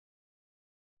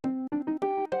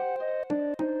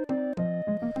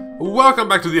Welcome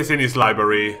back to the SNES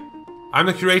library. I'm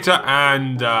the curator,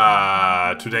 and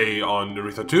today on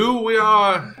Aretha 2 we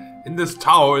are in this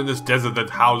tower in this desert that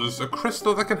houses a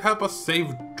crystal that can help us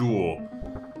save Duel.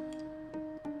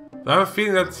 I have a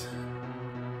feeling that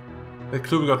the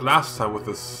clue we got last time with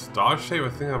the star shape, I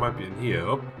think that might be in here.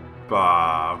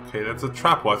 Okay, that's a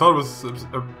trap hole. I thought it was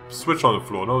a switch on the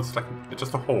floor. No, it's like it's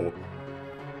just a hole.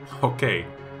 Okay,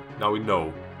 now we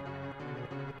know.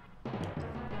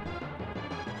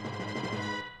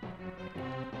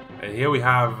 And here we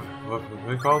have, what are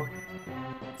they called?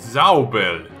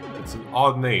 Zaubel. It's an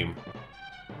odd name.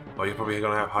 Oh, you're probably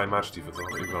gonna have high match defense, so I'm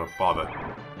not even gonna bother.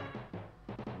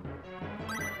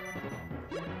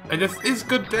 And this is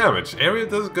good damage. Area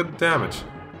does good damage.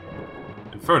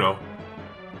 Inferno.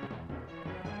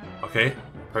 Okay.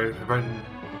 Not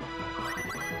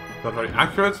very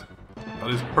accurate, but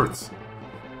it hurts.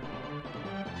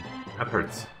 That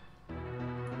hurts.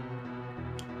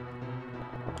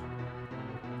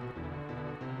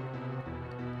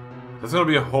 There's gonna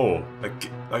be a hole,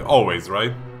 like always,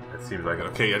 right? It seems like it.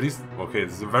 Okay, at least, okay,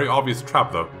 this is a very obvious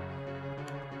trap, though.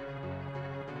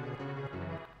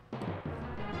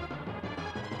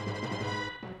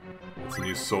 It's a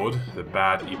new sword, the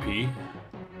bad EP.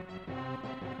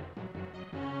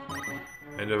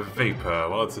 And a vapor.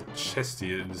 Well, it's a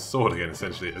chesty sword again,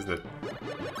 essentially, isn't it?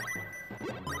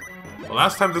 Well,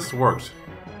 last time this worked.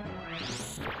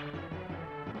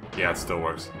 Yeah, it still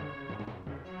works.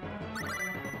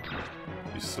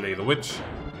 Slay the witch.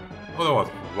 Oh, that was.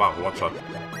 Wow, one shot.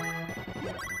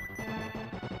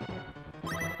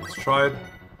 Let's try it.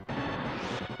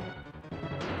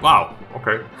 Wow,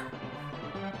 okay.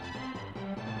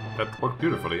 That worked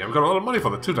beautifully. And we got a lot of money for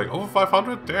that too, like over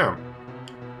 500? Damn.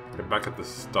 Get back at the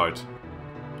start.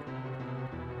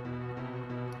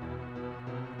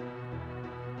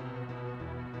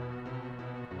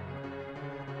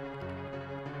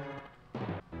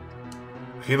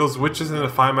 Okay, those witches in the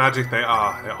fire magic, they're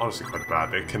honestly quite bad.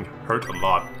 They can hurt a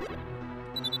lot.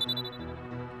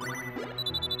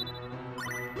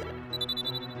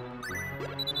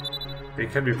 They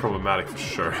can be problematic for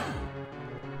sure.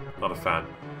 Not a fan.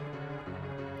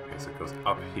 Okay, so it goes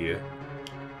up here.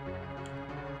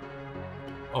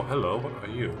 Oh, hello, what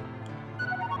are you?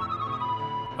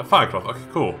 A firecloth, okay,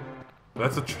 cool.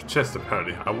 That's a chest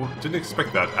apparently. I didn't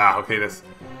expect that. Ah, okay, that's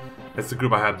the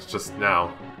group I had just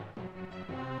now.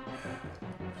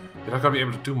 You're not gonna be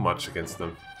able to do much against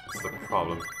them. That's the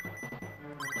problem.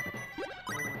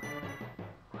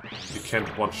 You can't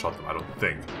one-shot them, I don't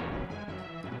think.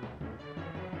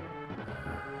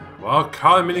 Well,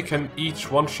 Carl and Minnie can each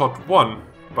one-shot one,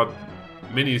 but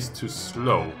Minnie's too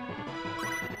slow.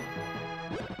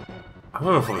 I'm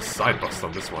gonna go for the side bust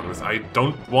on this one, because I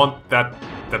don't want that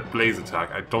blaze attack.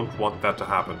 I don't want that to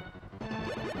happen.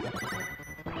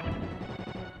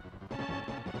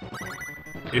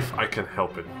 If I can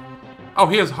help it. Oh,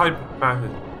 he has high,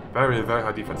 very, very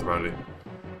high defense apparently.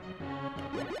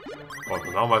 Well,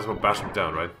 now I might as well bash him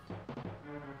down, right?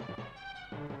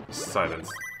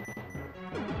 Silence.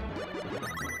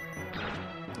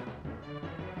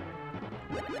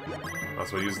 Might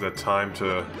as well use that time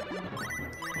to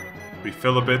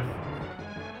refill a bit.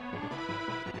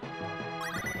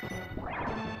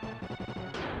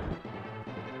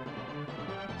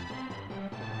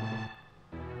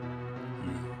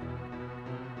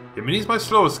 Yeah, Minnie's my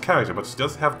slowest character, but she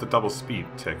does have the double speed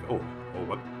tech. Oh,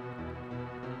 what?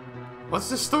 What's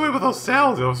the story with those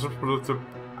cells? I was just about to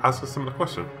ask a similar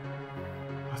question.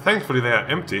 Thankfully, they are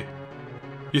empty.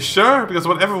 You sure? Because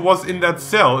whatever was in that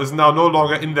cell is now no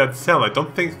longer in that cell. I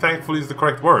don't think thankfully is the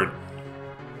correct word.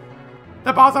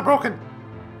 The bars are broken.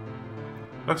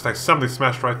 Looks like something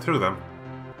smashed right through them.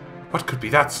 What could be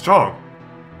that strong?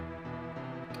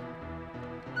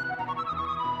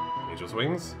 Angel's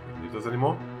wings. Need those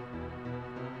anymore?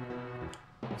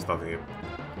 There's nothing here.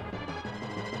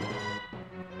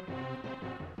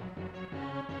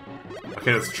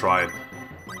 Okay, let's try it.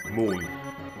 Moon.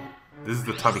 This is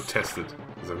the time to test it,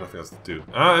 because there's nothing else to do.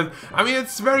 I mean,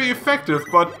 it's very effective,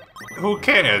 but who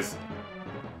cares?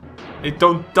 They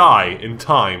don't die in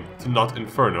time to not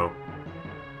Inferno.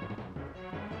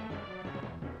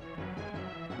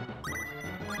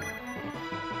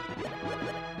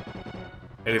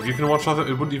 And if you can watch out,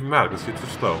 it wouldn't even matter, because you're too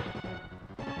slow.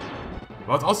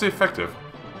 Well, it's also effective.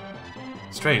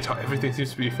 Strange how everything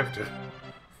seems to be effective.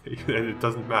 And it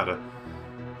doesn't matter.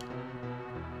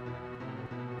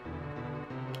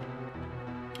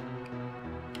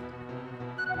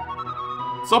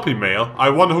 Soppy mail? I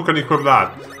wonder who can equip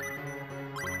that.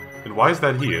 And why is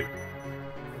that here?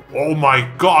 Oh my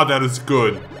god, that is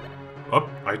good! Oh,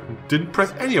 I didn't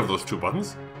press any of those two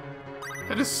buttons.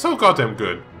 That is so goddamn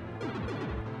good.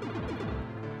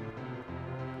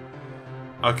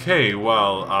 Okay,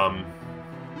 well,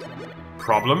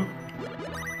 problem.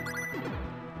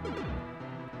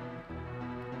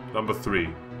 Number 3.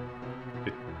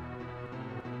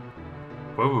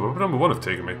 Where would number 1 have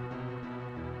taken me?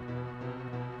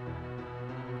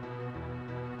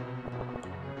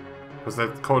 Because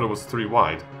that corridor was 3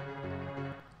 wide.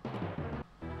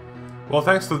 Well,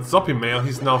 thanks to the Zoppy Mail,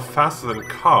 he's now faster than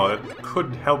Carl. That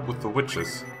could help with the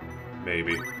witches.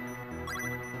 Maybe.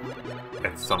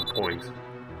 At some point.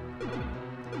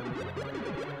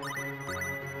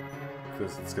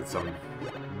 Let's get some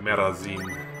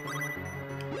Merazine.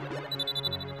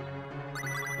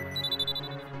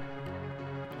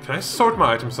 Can I sort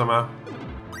my items somehow?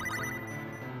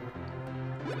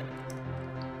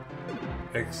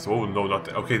 Oh no, not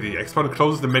that. Okay, the X button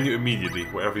closes the menu immediately,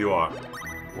 wherever you are.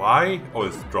 Why? Oh,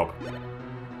 it's drop.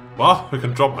 Well, we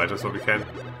can drop items, so we can.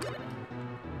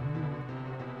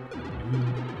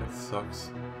 That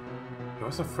sucks.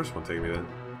 What's the first one taking me then?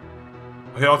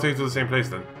 Okay, I'll take it to the same place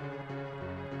then.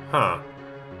 Huh.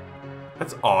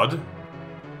 That's odd.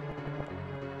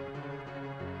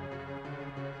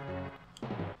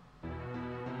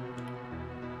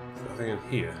 There's nothing in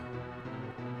here.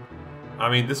 I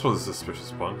mean, this was a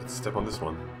suspicious one. Let's step on this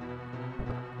one.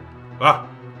 Ah!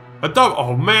 A dog!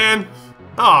 Oh, man!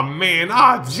 Oh, man!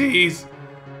 Ah, jeez!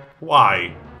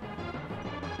 Why?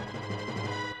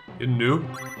 You new?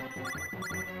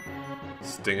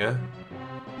 Stinger.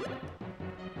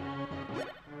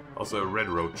 Also a red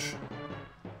roach.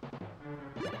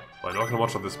 Well, I know I can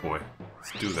watch out this boy.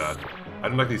 Let's do that. I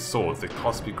don't like these swords. They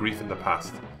caused me grief in the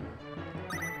past.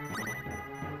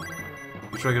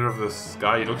 You try to get rid of this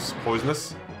guy. He looks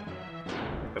poisonous.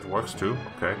 That works too.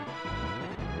 Okay.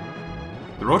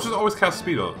 The roaches always cast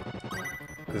speed on.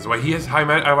 This is why he has high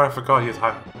man. I forgot he has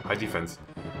high defense.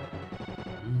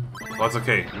 Well, it's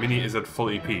okay. Mini is at full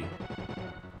EP.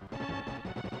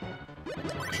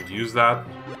 I should use that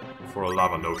for a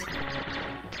lava note.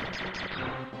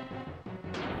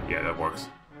 Yeah, that works.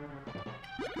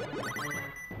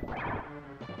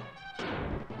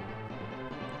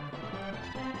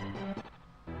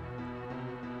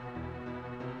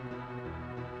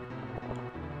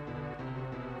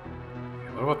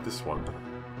 What about this one?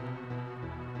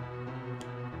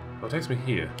 Oh, it takes me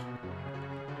here.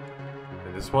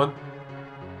 And this one?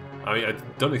 I mean, I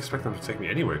don't expect them to take me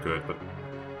anywhere good, but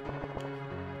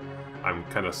I'm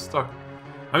kind of stuck.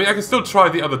 I mean, I can still try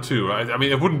the other two, right? I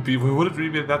mean, it wouldn't be... Would it really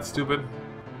be that stupid?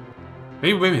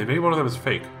 Maybe, wait a minute, maybe one of them is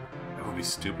fake. That would be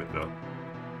stupid, though.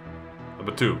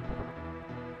 Number 2.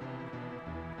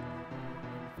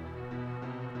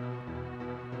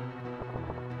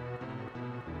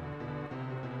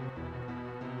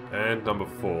 And number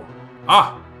 4.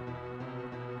 Ah!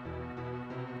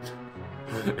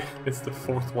 It's the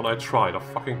 4th one I tried, of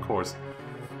fucking course.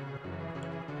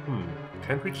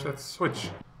 Can't reach that switch.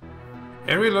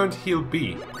 Area learned heal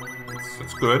B.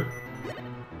 That's good.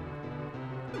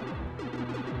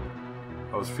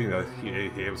 I was feeling that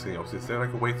he was thinking, oh, is there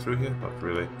like a way through here? Not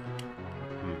really.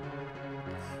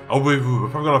 Oh, we're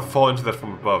probably gonna fall into that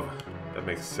from above. That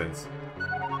makes sense.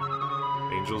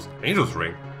 Angels? Angel's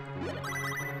ring?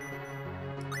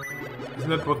 Isn't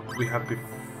that what we had before?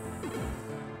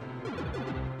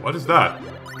 What is that?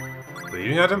 The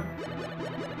healing item?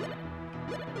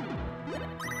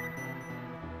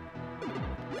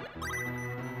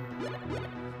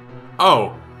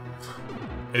 Oh!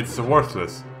 It's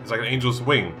worthless. It's like an angel's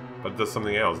wing, but it does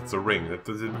something else. It's a ring.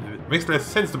 It makes less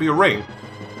sense to be a ring,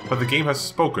 but the game has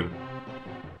spoken.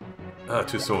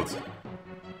 2 swords.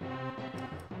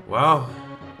 Well...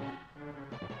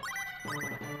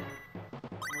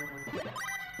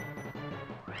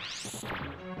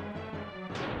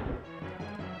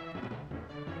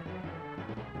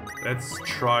 let's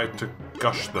try to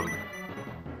gush them.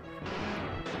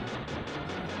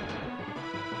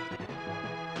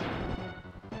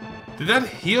 Did that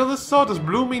heal the sword? Does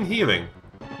blue mean healing?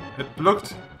 It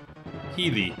looked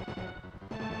healy.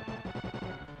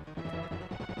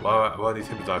 Well, I need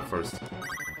him to die first.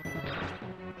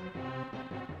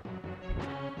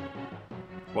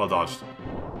 Well dodged.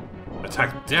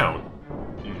 Attack down.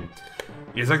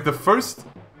 Yeah, it's like the first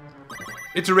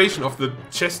iteration of the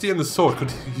chesty and the sword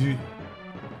could use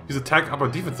attack up or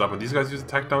defense up, and these guys use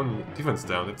attack down and defense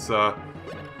down. It's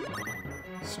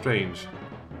strange.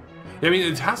 Yeah, I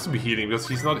mean, it has to be healing because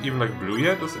he's not even like blue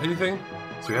yet or anything,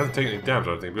 so he hasn't taken any damage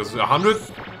or anything. Because 100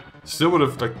 still would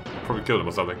have like probably killed him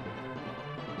or something.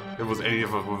 If it was any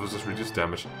of it was just reduced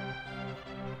damage.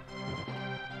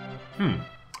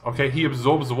 Okay, he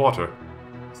absorbs the water.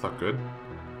 That's not good.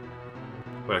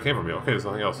 Wait, I came from here. Okay, there's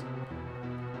nothing else.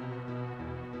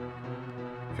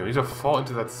 Okay, we need to fall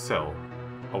into that cell.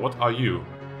 Oh, what are you?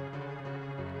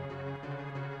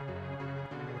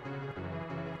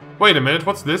 Wait a minute,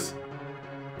 what's this?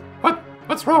 What?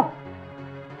 What's wrong?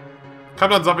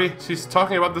 Come down, zombie. She's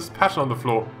talking about this pattern on the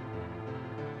floor.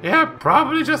 Yeah,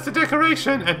 probably just a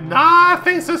decoration and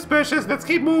nothing suspicious. Let's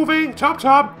keep moving. Chop,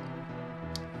 chop.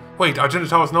 Wait, our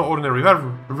Tower is no ordinary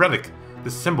relic.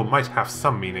 This symbol might have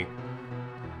some meaning.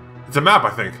 It's a map, I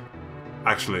think.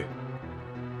 Actually.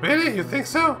 Really? You think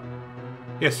so?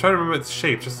 Yes, try to remember its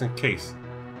shape just in case.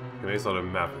 Okay, maybe it's not a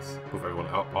map. Let's move everyone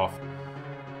off.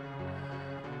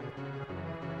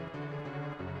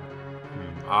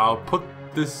 I'll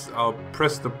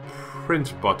press the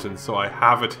print button so I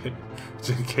have it in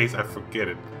case I forget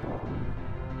it.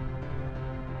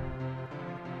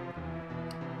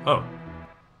 Oh.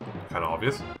 Kinda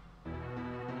obvious.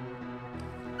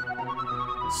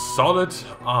 Solid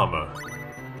armor.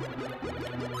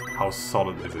 How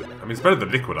solid is it? I mean, it's better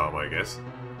than liquid armor, I guess.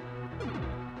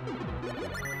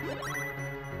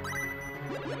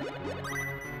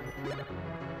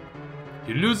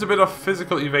 You lose a bit of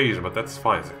physical evasion, but that's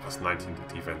fine. It's like plus 19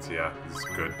 to defense, yeah. This is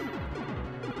good.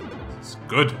 This is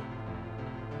good.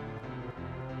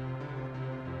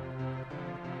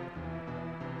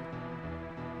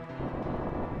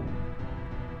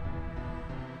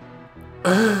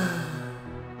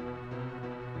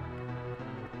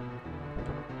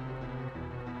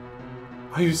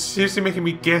 Are you seriously making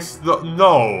me guess the—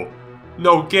 No!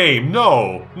 No game,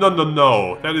 no! No, no,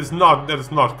 no! That is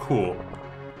not cool.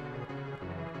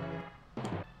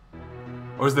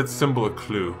 Or is that symbol a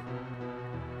clue?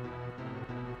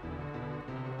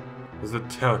 Does it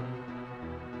tell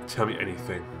me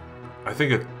anything? I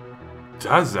think it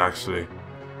does, actually.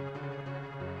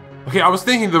 Okay, I was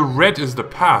thinking the red is the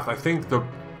path. I think the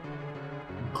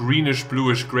greenish,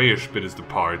 bluish, grayish bit is the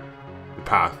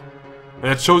path.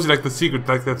 And it shows you like the secret,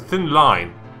 like that thin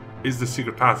line is the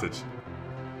secret passage.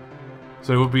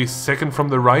 So it would be second from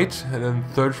the right and then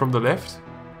third from the left?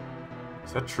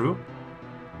 Is that true?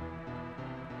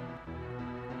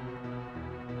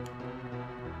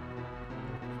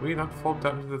 Can we not fall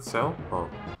down into that cell? Oh.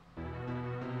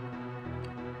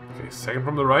 Okay, second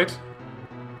from the right.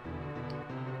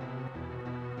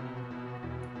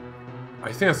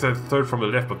 I think I said third from the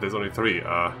left, but there's only three.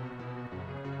 Well,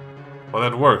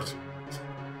 that worked.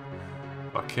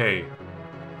 Okay.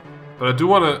 But I do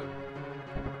want to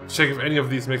check if any of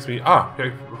these makes me... Ah!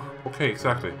 Okay,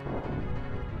 exactly.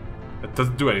 That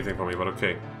doesn't do anything for me, but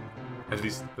okay. At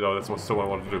least, no, that's still what I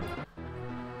wanted to do.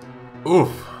 Oof!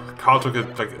 Carl took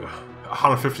like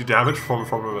 150 damage from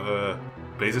a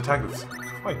blaze attack. That's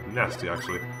quite nasty,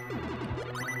 actually.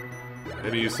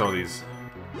 Let me use some of these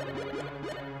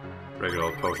regular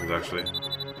old potions, actually.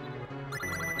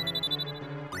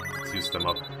 Let's use them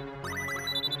up.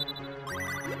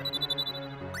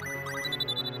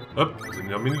 Oh,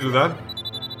 didn't mean to do that.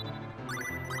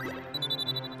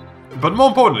 But more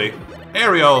importantly,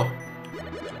 Ariel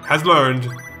has learned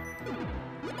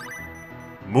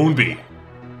Moonbee.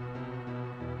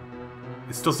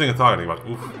 It's still seeing a targeting, but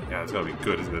oof, yeah, it's gotta be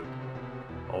good, isn't it?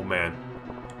 Oh man.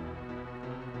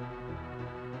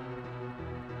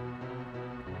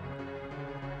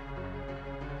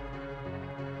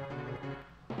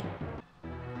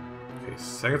 Okay,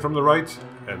 second from the right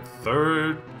and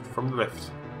third from the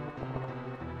left.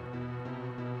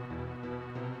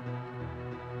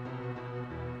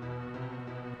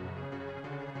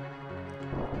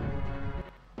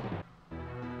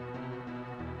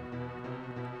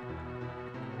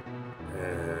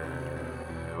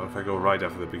 What if I go right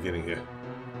after the beginning here?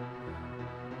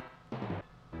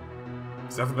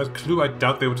 Because after that clue, I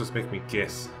doubt they would just make me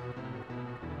guess.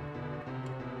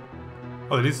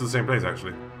 Oh, it leads to the same place,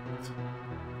 actually.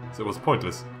 So it was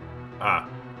pointless. Ah.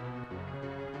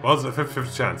 Well, it's a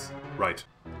 50-50 chance. Right.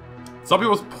 Zombie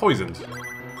was poisoned.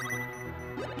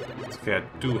 It's okay, I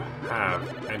do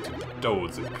have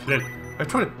antidotes and plenty. I'm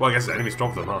trying to... Well, I guess the enemy's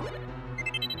strong for them, huh?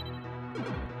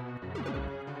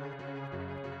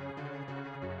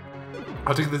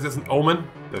 I'll take this as an omen.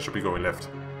 That should be going left.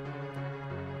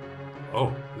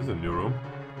 Oh, this is a new room.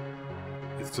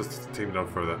 It's just taking me down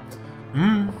further.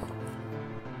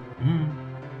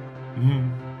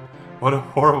 What a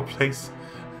horrible place.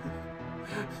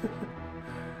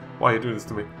 Why are you doing this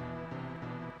to me?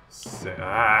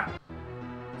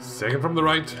 Second from the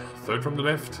right, third from the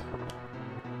left.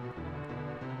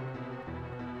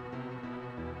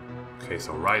 Okay,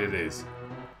 so right it is.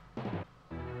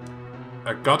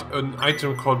 I got an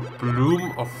item called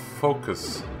Bloom of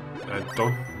Focus. I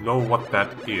don't know what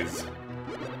that is.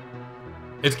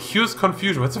 It cures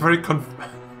confusion. That's a very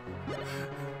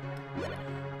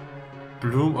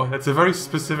Bloom? Oh, that's a very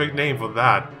specific name for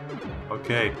that.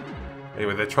 Okay.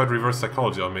 Anyway, they tried reverse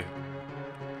psychology on me.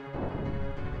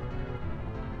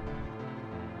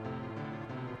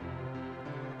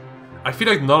 I feel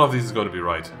like none of these is going to be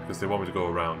right, because they want me to go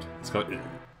around.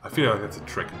 I feel like that's a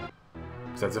trick.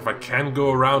 Because if I can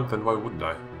go around, then why wouldn't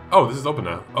I? Oh, this is open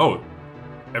now. Oh,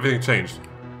 everything changed.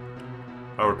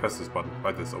 I will press this button.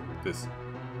 Right, this open. This.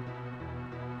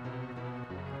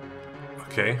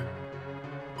 Okay.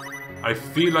 I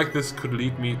feel like this could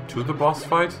lead me to the boss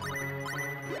fight.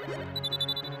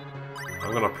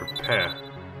 I'm gonna prepare.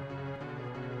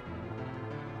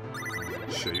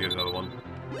 Sure, you get another one.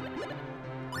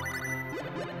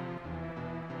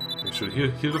 Make sure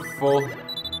to heal the full.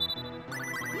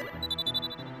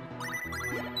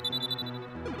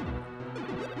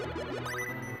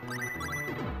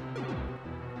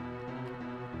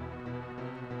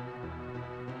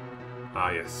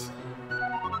 Ah, yes.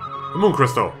 The moon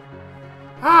crystal.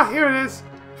 Ah, here it is.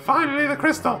 Finally the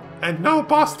crystal. And no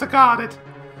boss to guard it.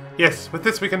 Yes, with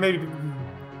this we can maybe...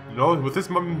 No, with this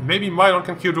maybe Mylon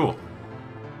can cure duel.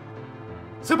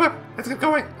 Super! Let's get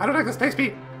going! I don't like the space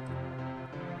beat!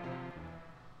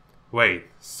 Wait,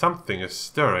 something is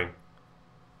stirring.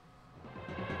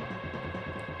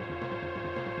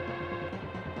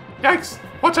 Yikes!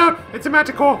 Watch out! It's a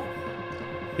magic core!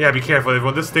 Yeah, be careful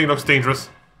everyone, this thing looks dangerous.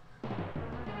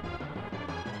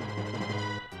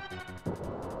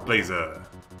 Blazer.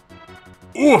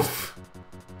 Oof!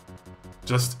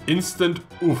 Just instant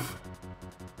oof.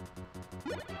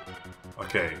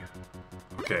 Okay.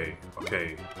 Okay.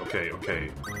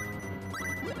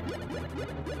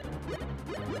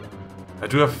 I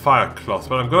do have fire claws,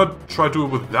 but I'm gonna try to do it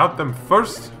without them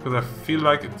first, because I feel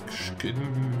like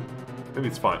maybe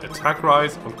it's fine. Attack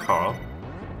rise on Carl.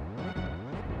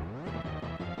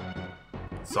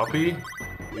 Zoppy,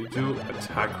 we do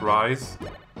attack rise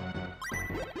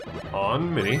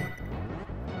on Minnie.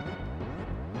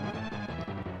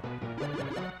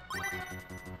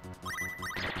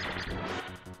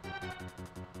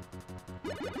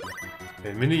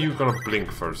 And Minnie, you're gonna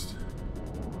blink first.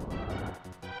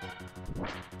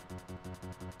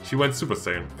 She went Super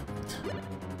Saiyan.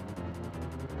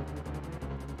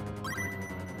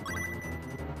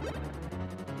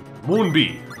 Moon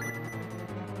Bee.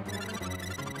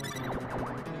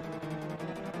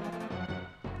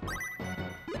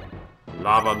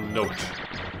 Lava Note.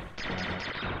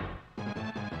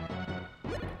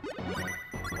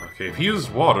 Okay, if he uses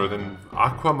water, then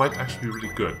Aqua might actually be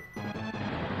really good.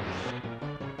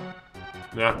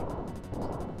 Yeah.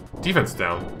 Defense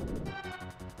down.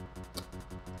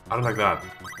 I don't like that.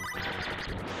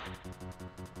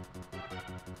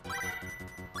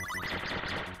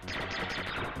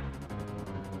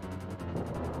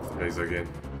 Laser again.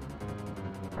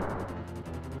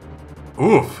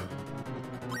 Oof!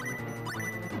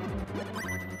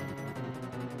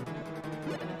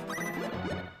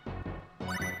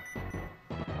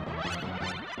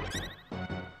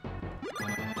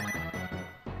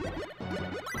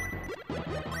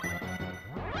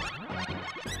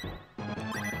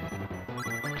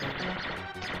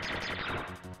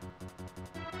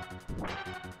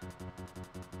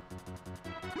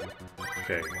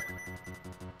 Okay.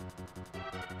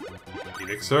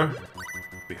 Elixir.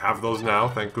 We have those now,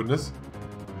 thank goodness.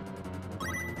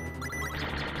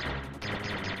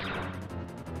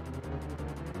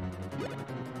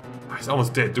 He's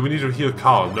almost dead. Do we need to heal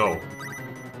Carl? No.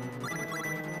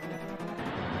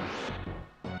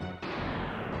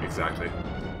 Exactly.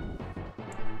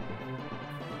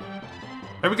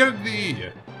 And we get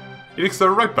the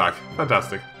Elixir right back.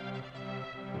 Fantastic.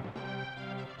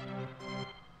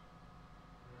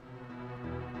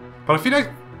 But I feel like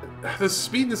the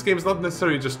speed in this game is not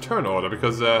necessarily just turn order,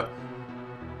 because I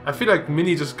feel like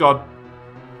Minnie just got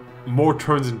more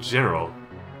turns in general.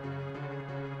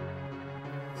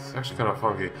 It's actually kind of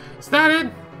funky. Is that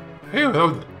it? Hey,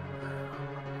 that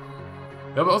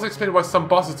would also explain why some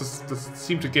bosses just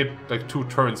seem to get like 2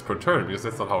 turns per turn, because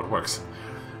that's not how it works.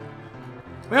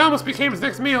 We almost became his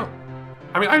next meal.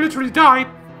 I mean, I literally died.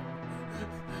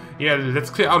 Yeah, let's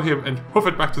clear out here and hoof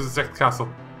it back to the Zect castle.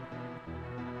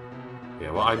 Yeah,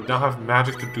 well, I now have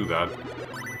magic to do that.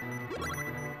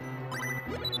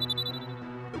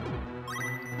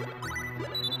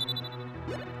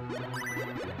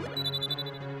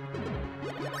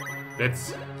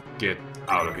 Let's get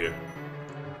out of here.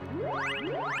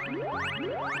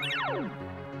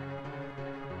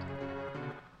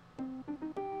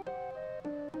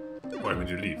 Why would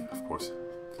you leave, of course?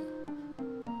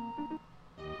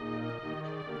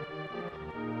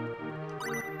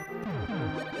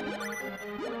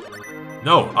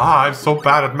 No! Ah, I'm so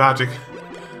bad at magic.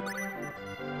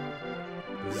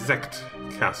 exact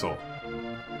castle.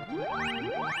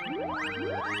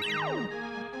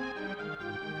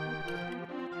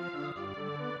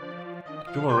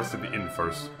 I do want to rest at the inn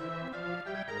first.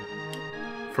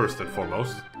 First and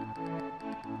foremost.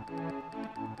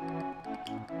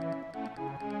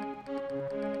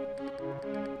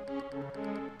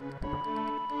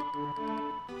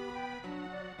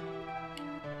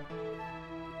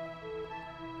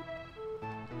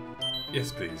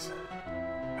 Yes, please.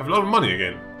 I have a lot of money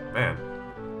again. Man.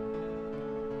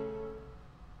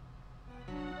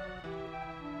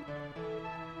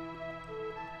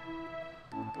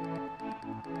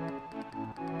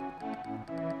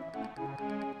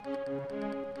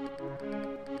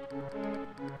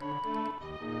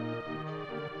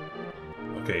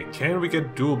 Okay, can we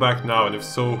get Duel back now? And if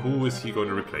so, who is he going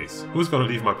to replace? Who's going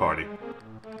to leave my party?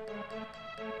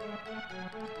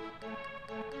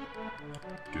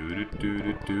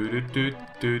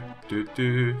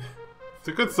 It's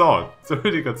a good song. It's a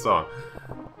really good song.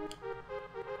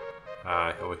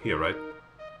 Over here, right?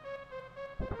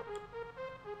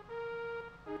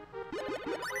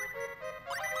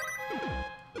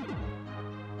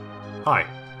 Hi.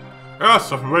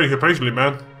 Yes, I've been waiting here patiently,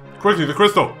 man. Quickly, the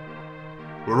crystal!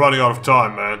 We're running out of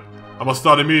time, man. I must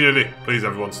start immediately. Please,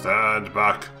 everyone, stand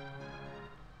back.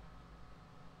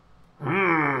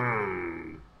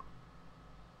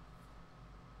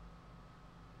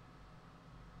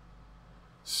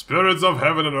 Spirits of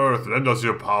heaven and earth, lend us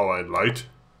your power and light.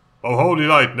 O holy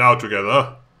light, now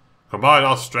together. Combine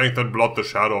our strength and blot the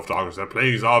shadow of darkness that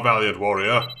plagues our valiant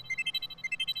warrior.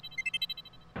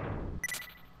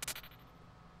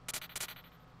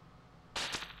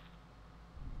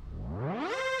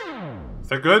 Is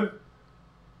that good?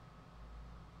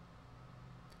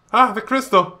 Ah, the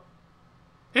crystal!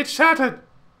 It shattered!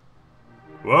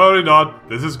 Worry not,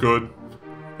 this is good.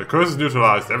 The curse is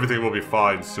neutralized, everything will be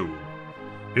fine soon.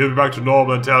 He'll be back to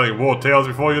normal and telling war tales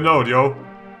before you know it, yo.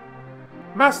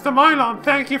 Master Mylon,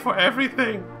 thank you for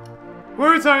everything.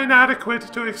 Words are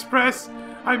inadequate to express.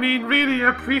 I mean, really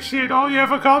appreciate all you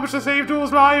have accomplished to save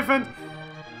Duel's life and...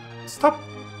 Stop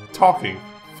talking,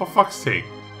 for fuck's sake.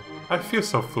 I feel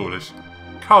so foolish.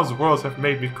 Carl's words have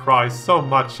made me cry so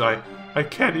much I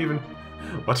can't even...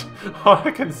 What? All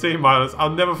I can say, Mylon, is I'll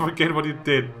never forget what you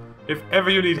did. If ever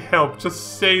you need help,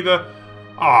 just say the...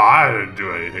 Oh, I didn't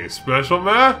do anything special,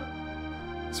 man.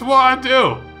 It's what I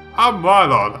do. I'm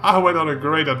Mylon. I went on a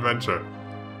great adventure.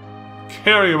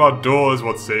 Caring about Duel is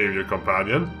what saved your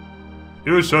companion.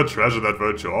 You should treasure that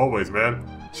virtue always, man.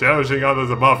 Cherishing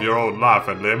others above your own life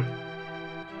and limb.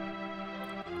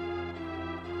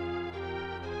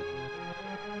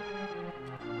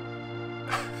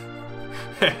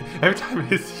 Every time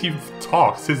he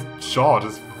talks, his jaw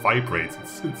just vibrates.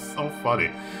 It's so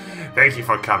funny. Thank you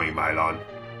for coming, Mylon.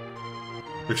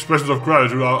 Expressions of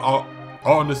gratitude are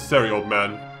unnecessary, old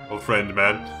friend,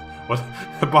 man. What?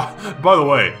 By the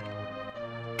way,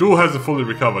 Duel hasn't fully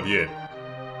recovered yet.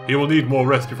 He will need more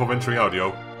rest before venturing out,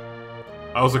 yo.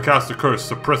 I also cast a curse,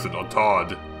 suppress it on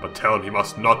Todd, but tell him he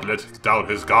must not let down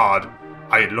his guard.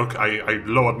 I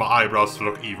lowered my eyebrows to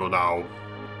look evil now.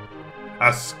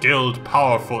 A skilled,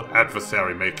 powerful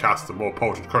adversary may cast a more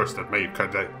potent curse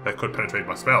that could penetrate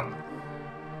my spell.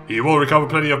 He will recover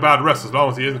plenty of bad rest as long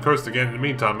as he isn't cursed again in the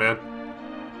meantime, man.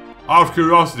 Out of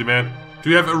curiosity, man, do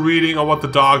you have a reading on what the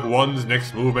Dark One's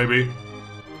next move may be?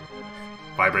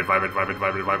 Vibrate, vibrate, vibrate,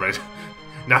 vibrate, vibrate.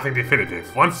 Nothing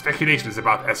definitive. One speculation is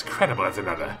about as credible as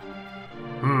another.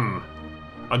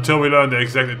 Until we learn the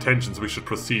exact intentions, we should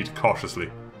proceed cautiously.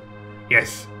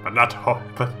 Yes, but not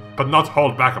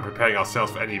hold back on preparing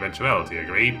ourselves for any eventuality,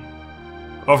 agreed?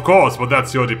 Of course, but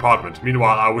that's your department.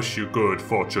 Meanwhile, I wish you good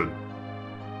fortune.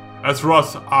 As for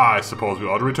us, I suppose we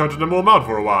ought to return to the Moon Mount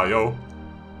for a while, yo.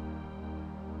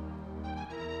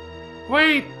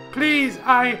 Wait, please,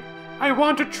 I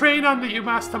want to train under you,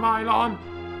 Master Mylon.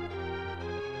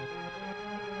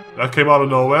 That came out of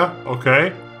nowhere,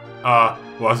 okay.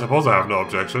 Well, I suppose I have no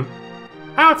objection.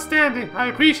 Outstanding, I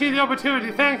appreciate the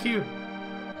opportunity, thank you.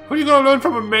 Who are you gonna learn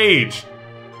from a mage?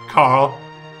 Carl?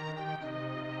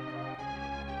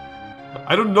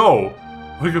 I don't know.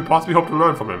 What you could possibly hope to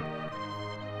learn from him?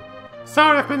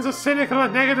 Sorry I've been so cynical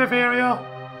and negative, Ariel.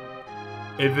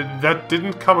 That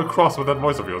didn't come across with that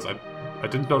voice of yours. I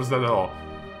didn't notice that at all.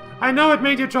 I know it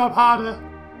made your job harder.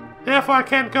 Therefore I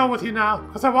can't go with you now,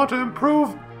 because I want to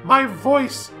improve my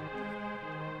voice.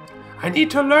 I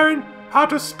need to learn how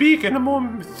to speak in a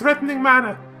more threatening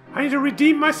manner. I need to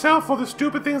redeem myself for the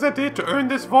stupid things I did to earn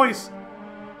this voice.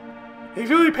 If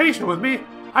you'll be patient with me,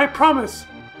 I promise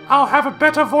I'll have a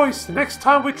better voice the next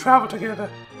time we travel together.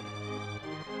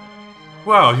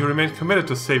 Well, you remain committed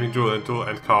to saving Duel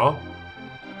and Carl.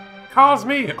 Carl's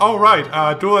me! Oh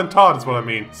right, Duel and Todd is what I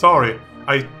mean. Sorry,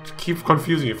 I keep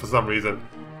confusing you for some reason.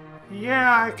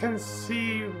 Yeah, I can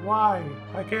see why,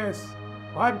 I guess.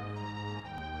 What?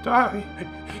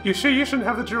 You sure you shouldn't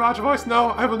have the Girard voice?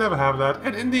 No, I will never have that.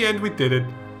 And in the end, we did it.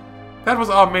 That was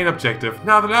our main objective.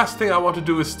 Now the last thing I want to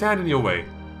do is stand in your way.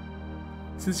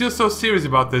 Since you're so serious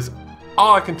about this,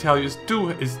 all I can tell you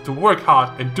is to work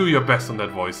hard and do your best on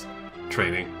that voice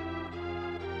training.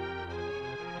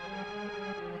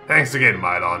 Thanks again,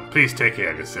 Mylon. Please take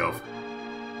care of yourself.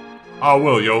 I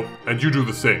will, yo. And you do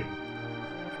the same.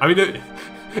 I mean,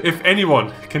 if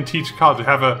anyone can teach Carl to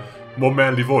have a more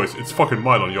manly voice, it's fucking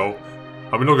Mylon, yo.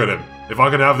 I mean, look at him. If I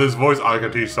can have this voice, I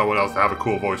can teach someone else to have a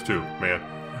cool voice too, man.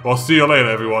 Well, see you later,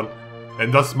 everyone.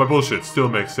 And thus my bullshit still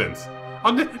makes sense.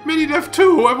 On the mini-dev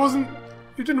too,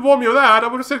 you didn't warn me of that, I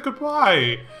would have said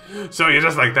goodbye. So you're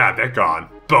just like that, they're gone.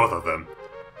 Both of them.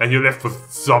 And you're left with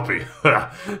Zoppy.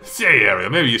 Say, Ariel,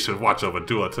 maybe you should watch over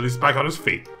Duel until he's back on his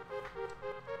feet.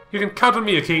 You can count on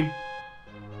me, Akeen.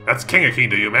 That's King Akeen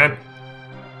to you, man.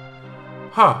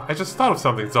 Huh, I just thought of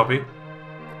something, Zoppy.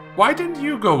 Why didn't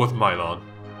you go with Mylon?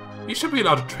 You should be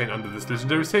allowed to train under this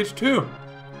legendary sage too.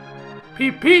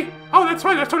 P? Oh, that's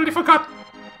right, I totally forgot.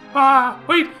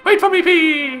 Wait for me,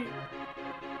 P!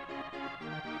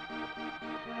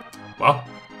 Well,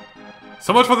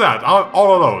 so much for that,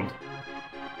 all alone.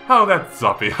 Oh, that's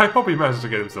Zoppy. I hope he manages to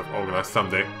get himself organized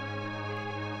someday.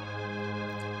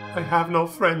 I have no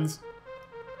friends.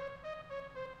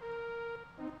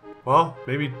 Well,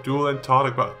 maybe Duel and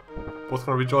Todd are both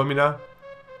gonna rejoin me now?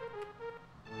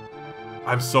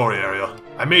 I'm sorry, Ariel.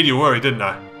 I made you worry, didn't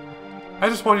I? I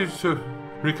just want you to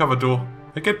recover, Duel.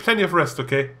 And get plenty of rest,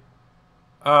 okay?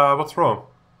 What's wrong?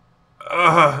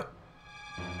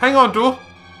 Hang on, Duel.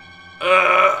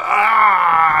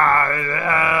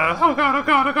 Oh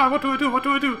god, what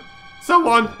do I do?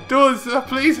 Someone, Duel,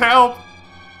 please help!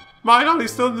 Mylon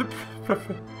is still in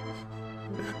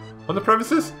on the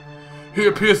premises? He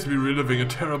appears to be reliving a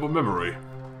terrible memory.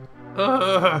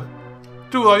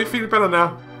 Duel, are you feeling better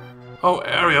now? Oh,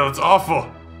 Ariel, it's awful.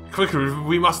 Quickly,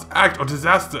 we must act or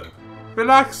disaster.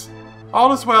 Relax.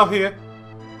 All is well here.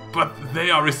 But they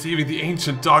are receiving the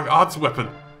ancient dark arts weapon.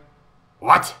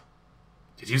 What?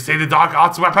 Did you say the dark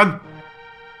arts weapon?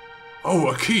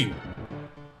 Oh, Akeen.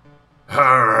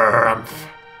 Harumph.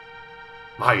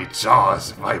 My jaw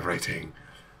is vibrating.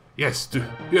 Yes,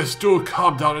 Duel,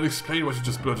 calm down and explain what you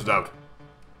just blurted out.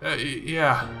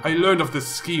 Yeah, I learned of this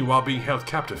scheme while being held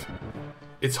captive.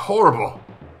 It's horrible.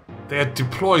 They are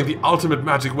deploying the ultimate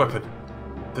magic weapon.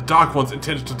 The Dark Ones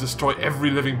intended to destroy every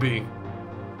living being.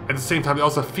 At the same time, they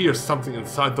also fear something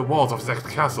inside the walls of Zech's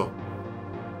castle.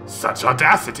 Such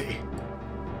audacity!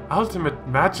 Ultimate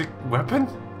magic weapon?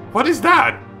 What is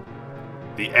that?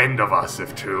 The end of us,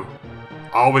 if true.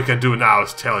 All we can do now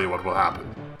is tell you what will happen.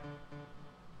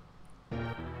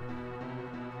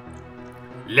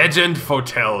 Legend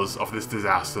foretells of this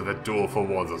disaster that Duel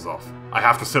forewarns us of. I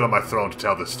have to sit on my throne to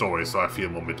tell this story, so I feel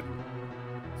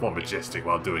more majestic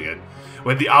while doing it.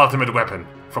 When the ultimate weapon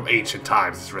from ancient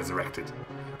times is resurrected,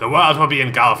 the world will be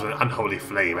engulfed in an unholy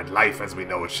flame, and life as we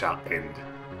know it shall end.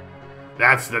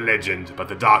 That's the legend, but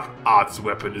the dark arts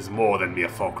weapon is more than mere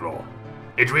folklore.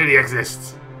 It really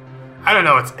exists. I don't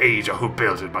know its age or who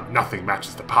built it, but nothing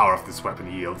matches the power of this weapon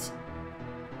yields.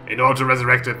 In order to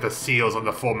resurrect it, the seals on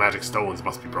the 4 magic stones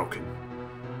must be broken.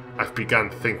 I've been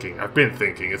thinking,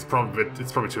 it's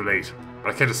probably too late,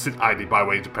 but I can't just sit idly by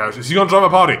waiting to perish. Is he gonna join my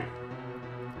party?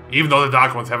 Even though the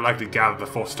Dark Ones have likely gathered the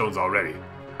 4 stones already,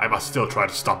 I must still try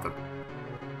to stop them.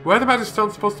 Where are the magic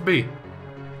stones supposed to be?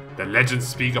 The legends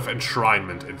speak of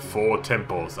enshrinement in 4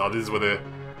 temples. Oh, this is where the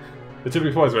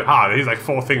typical point is very hard. There's like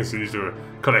 4 things you need to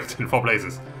collect in 4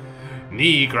 places.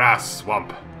 Knee Grass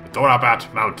Swamp,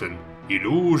 Dorabat Mountain,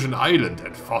 Illusion Island,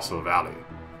 and Fossil Valley.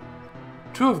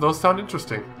 2 of those sound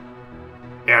interesting.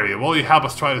 Ariel, will you help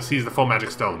us try to seize the 4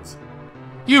 magic stones?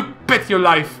 You bet your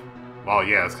life! Well,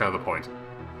 yeah, that's kind of the point.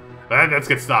 But let's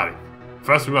get started.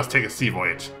 First, we must take a sea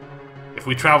voyage. If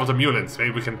we travel to Mulins,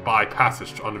 maybe we can buy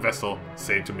passage on a vessel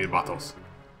sailing to Milbatos.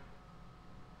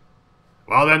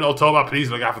 Well then, Otoma, please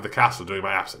look after the castle during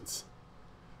my absence.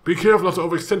 Be careful not to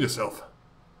overextend yourself.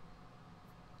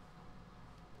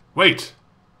 Wait!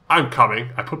 I'm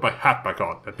coming. I put my hat back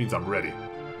on. That means I'm ready.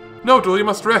 No, Duel, you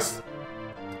must rest.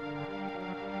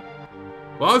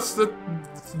 Well, it's still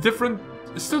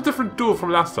different Duel from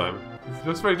last time. It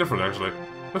looks very different, actually.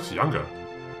 It looks younger,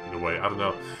 in a way. I don't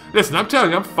know. Listen, I'm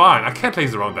telling you, I'm fine. I can't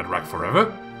laze around that rack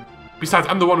forever. Besides,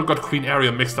 I'm the one who got Queen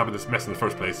Ariel mixed up in this mess in the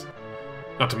first place.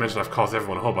 Not to mention I've caused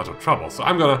everyone a whole bunch of trouble, so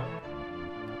I'm gonna...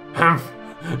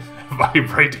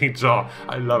 Vibrating jaw.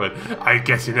 I love it. I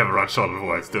guess you never run short of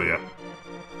words, do you?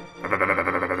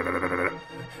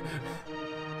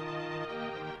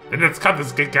 Then let's cut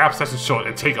this gap session short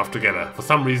and take off together. For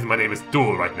some reason, my name is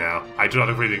Duel right now. I do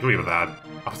not really agree with that.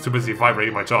 I was too busy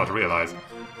vibrating my jaw to realize.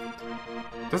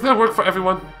 Doesn't that work for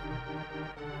everyone?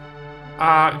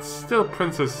 It's still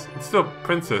Princess. It's still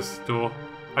Princess Duel.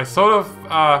 I sort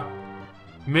of,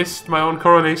 missed my own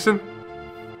coronation.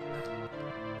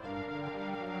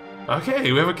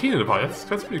 Okay, we have a key in the party.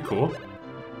 That's pretty cool.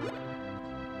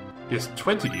 He has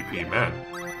 20 EP, man.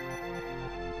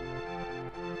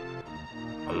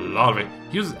 A lot of it.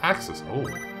 He uses axes. Oh.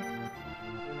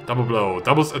 Double blow.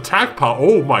 Doubles attack power.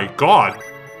 Oh my god.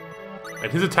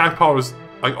 And his attack power is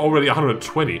like already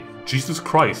 120. Jesus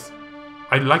Christ.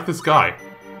 I like this guy.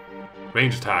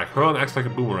 Range attack. Hurl and acts like a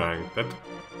boomerang. That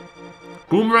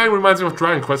boomerang reminds me of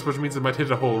Dragon Quest, which means it might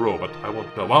hit a whole row, but I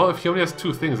won't know. Well, if he only has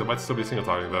 2 things, it might still be single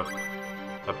targeting though.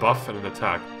 A buff and an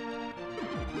attack.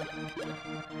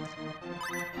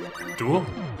 Duel?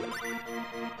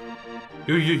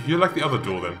 You're like the other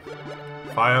duel then.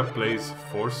 Fire, blaze,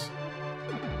 force.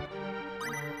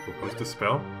 What's the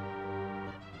spell?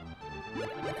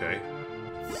 Okay.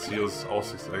 Seals all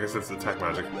 6. I guess that's attack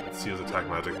magic. It seals attack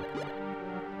magic.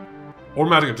 Or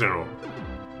magic in general.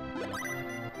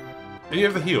 And you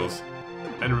have the heals.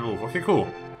 And remove. Okay, cool.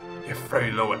 You're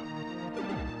very low at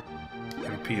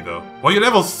MP though. Well, you're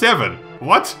level 7!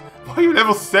 What? Why are you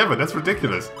level 7? That's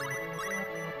ridiculous.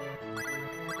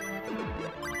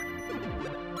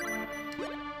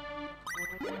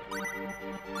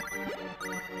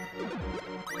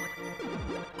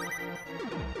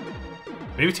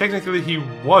 Maybe technically he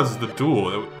was the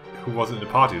duel who wasn't in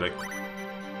the party, like,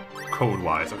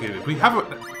 code-wise. Okay, we have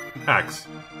an axe.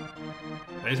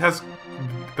 It has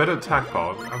better attack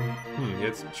power.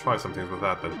 Let's try some things with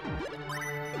that then.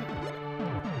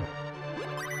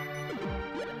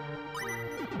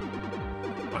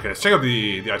 Okay, let's check out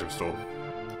the item store.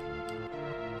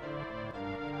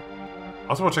 I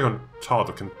also want to check on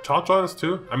Todd. Can Todd join us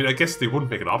too? I mean, I guess they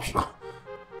wouldn't make it optional.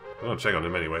 I'm gonna check on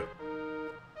him anyway.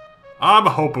 I'm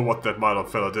hoping what that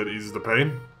mild fella did eases the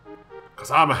pain. Cause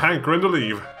I'm hankering to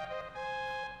leave.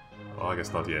 Oh, I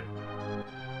guess not yet.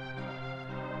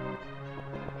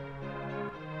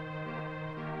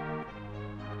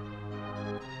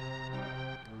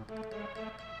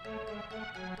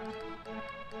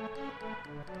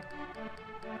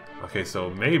 Okay,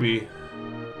 so maybe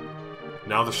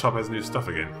now the shop has new stuff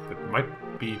again. It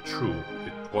might be true.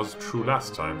 It was true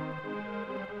last time.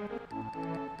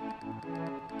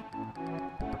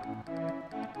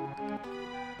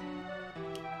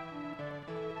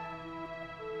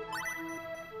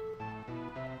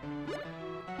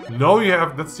 No, you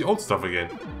have... That's the old stuff again.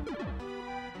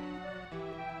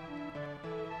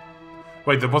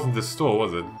 Wait, that wasn't this store,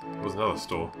 was it? It was another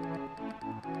store.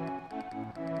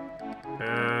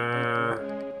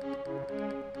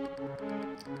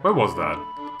 Where was that?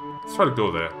 Let's try to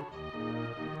go there.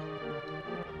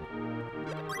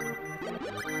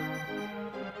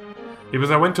 Yeah,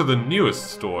 because I went to the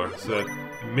newest store, so that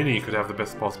Minnie could have the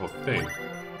best possible thing.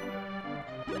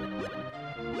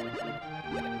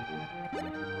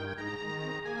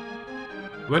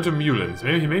 We went to Mulin's.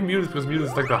 Maybe Mulin's because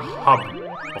Mulin's like the hub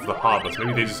of the harbors.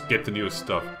 Maybe they just get the newest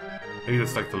stuff. Maybe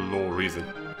that's like the low reason.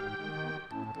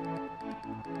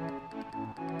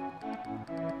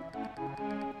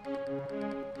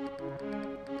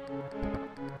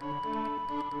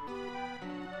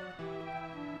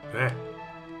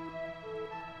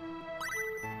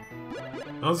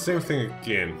 Now the same thing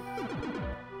again.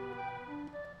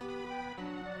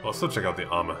 I'll still check out the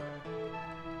armor.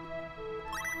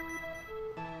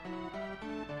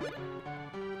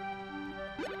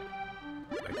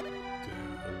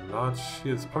 A large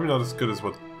shield is probably not as good as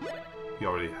what he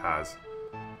already has.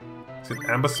 Is it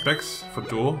amber specs for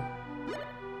duel?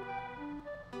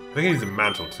 I think he needs a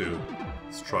mantle too.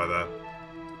 Let's try that.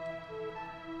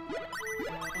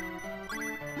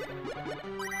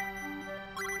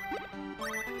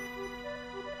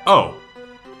 Oh!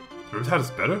 The Rim's hat is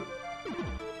better?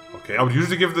 Okay, I would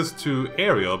usually give this to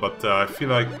Ariel, but I feel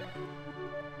like...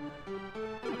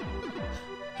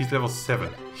 He's level 7.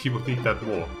 He will need that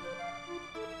more.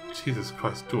 Jesus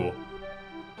Christ, duel.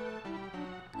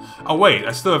 Oh wait,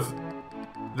 I still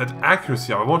have that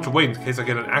accuracy. I want to wait in case I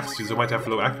get an axe so I might have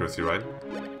low accuracy, right?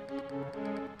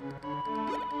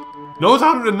 No, it's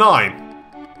 109!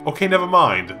 Okay, never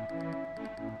mind.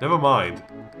 Never mind.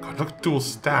 God, look at dual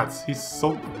stats. He's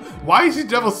so... Why is he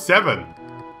level 7?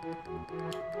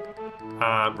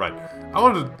 Right. I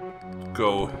want to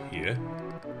go here.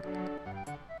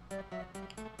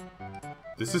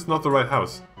 This is not the right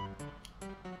house.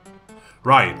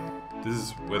 Right. This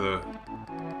is where the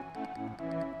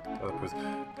other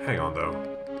person... Hang on, though.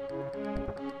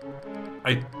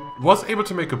 I was able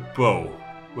to make a bow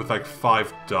with like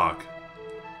 5 dark.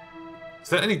 Is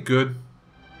that any good?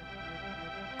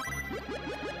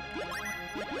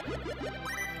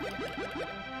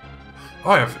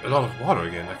 Oh, I have a lot of water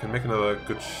again. I can make another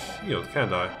good shield,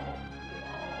 can't I?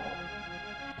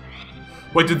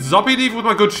 Wait, did Zombie leave with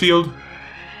my good shield?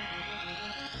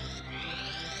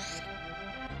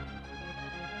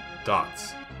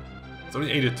 Dots. It's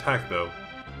only 8 attack, though.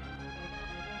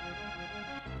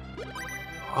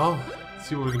 Oh, let's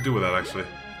see what we can do with that, actually.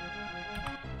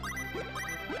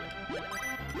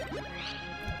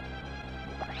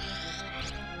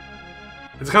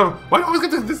 It's kind of... Why do I always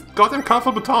get this goddamn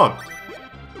colorful baton?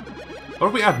 Why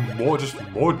don't we add more, just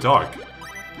more dark?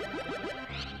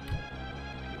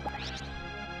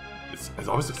 It's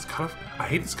always this kind of... I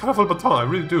hate this colorful baton, I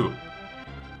really do.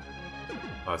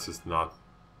 Oh, it's just not...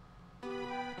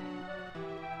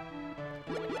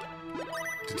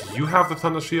 Did you have the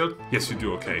Thunder Shield? Yes, you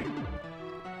do, okay.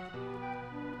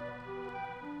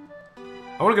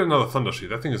 I want to get another Thunder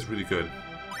Shield, that thing is really good.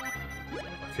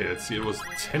 Okay, let's see, it was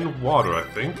 10 water, I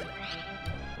think.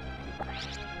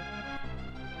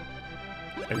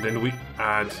 And then we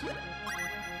add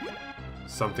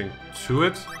something to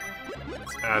it.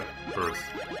 Let's add earth.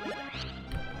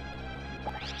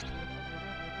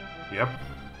 Yep.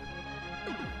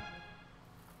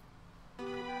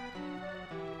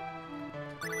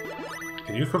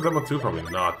 Can you equip that one too? Probably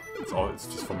not. It's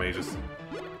just for mages.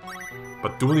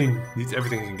 But Dueling needs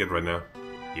everything he can get right now.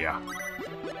 Yeah.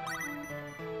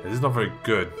 This is not very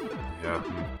good. Yeah.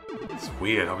 It's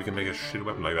weird how we can make a shit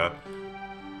weapon like that.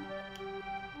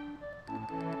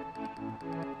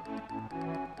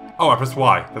 Oh, I pressed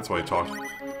Y. That's why I talked.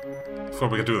 I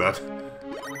thought we could do that.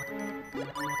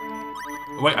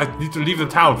 Wait, I need to leave the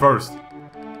town first.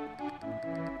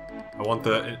 I want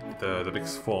the big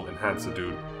form enhancer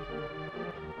dude.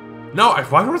 No,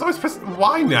 why was I always press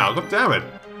Y now? God damn it!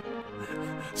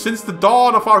 Since the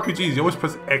dawn of RPGs, you always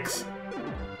press X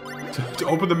to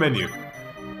open the menu.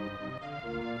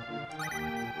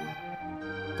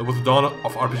 There was the dawn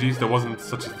of RPGs. There wasn't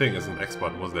such a thing as an X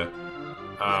button, was there?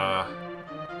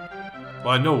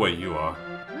 Well, I know where you are.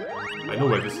 I know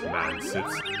where this man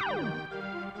sits.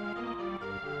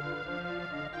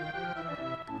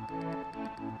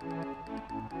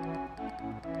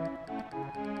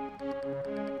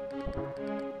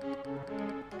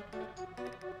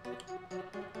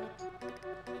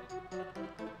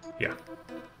 Yeah.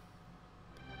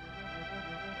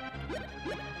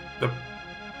 The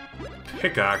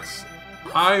pickaxe,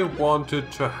 I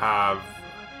wanted to have...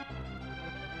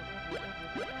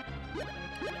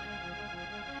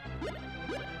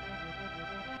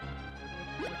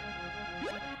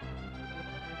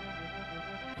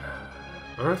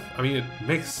 Earth? I mean, it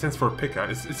makes sense for a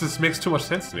pickaxe. It just makes too much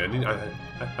sense to me. I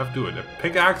have to do it. A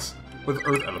pickaxe with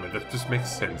earth element, that just makes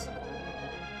sense.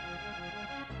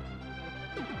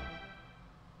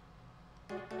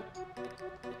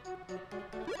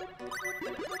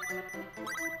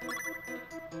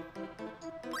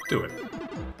 Do it.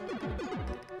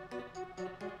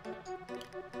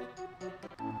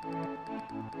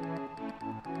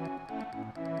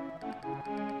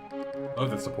 Oh,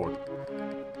 that's support.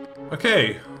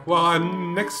 Okay, well,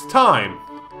 next time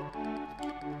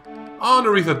on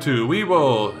Aretha 2, we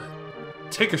will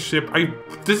take a ship.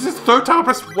 This is the third time I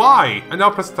pressed Y! I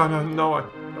now press no,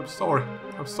 I'm sorry.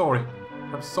 I'm sorry.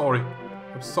 I'm sorry.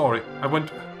 I'm sorry.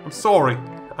 I'm sorry.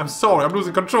 I'm sorry. I'm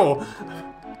losing control.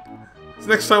 So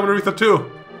next time on Aretha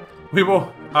 2, we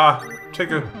will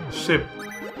take a ship.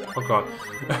 Oh god.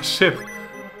 A ship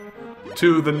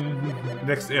to the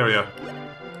next area.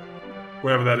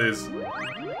 Wherever that is.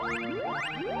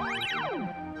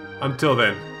 Until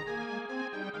then.